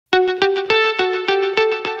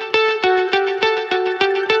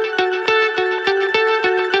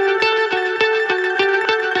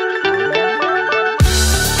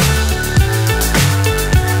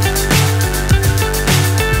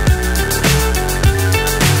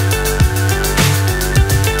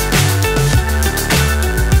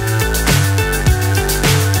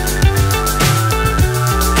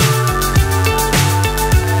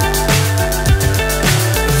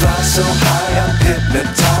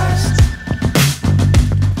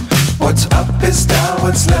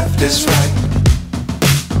what's left is right.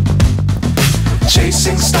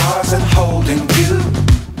 Chasing stars and holding you.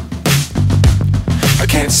 I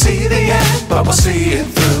can't see the end, but we'll see it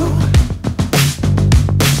through.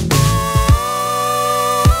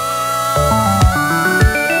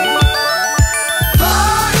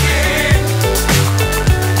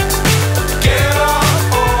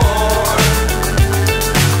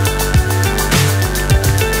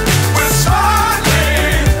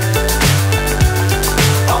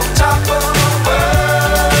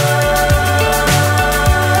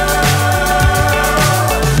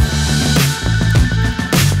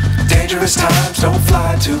 Times don't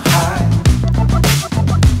fly too high.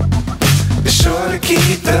 Be sure to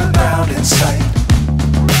keep the ground in sight.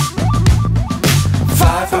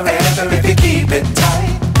 Fly forever if you keep it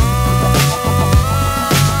tight.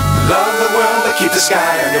 Love the world but keep the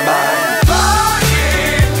sky on your mind.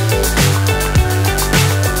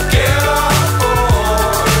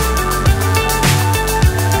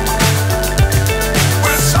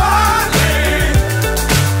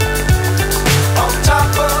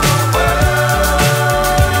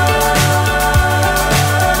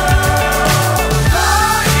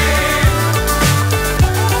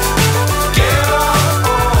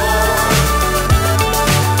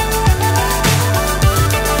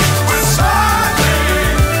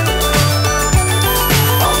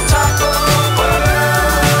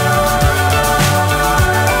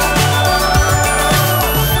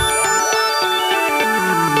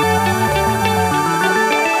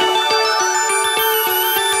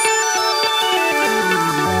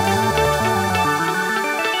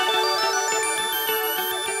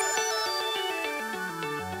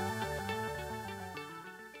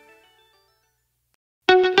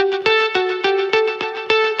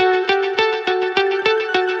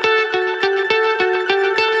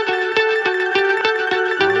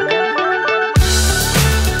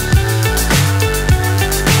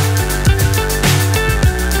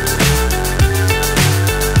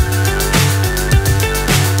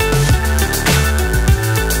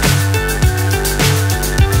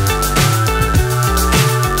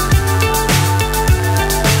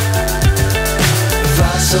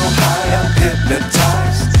 So high I'm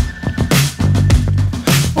hypnotized.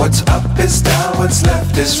 What's up is down, what's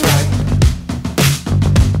left is right.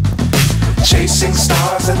 Chasing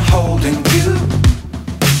stars and holding you.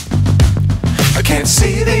 I can't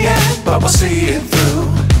see the end, but we'll see it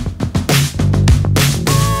through.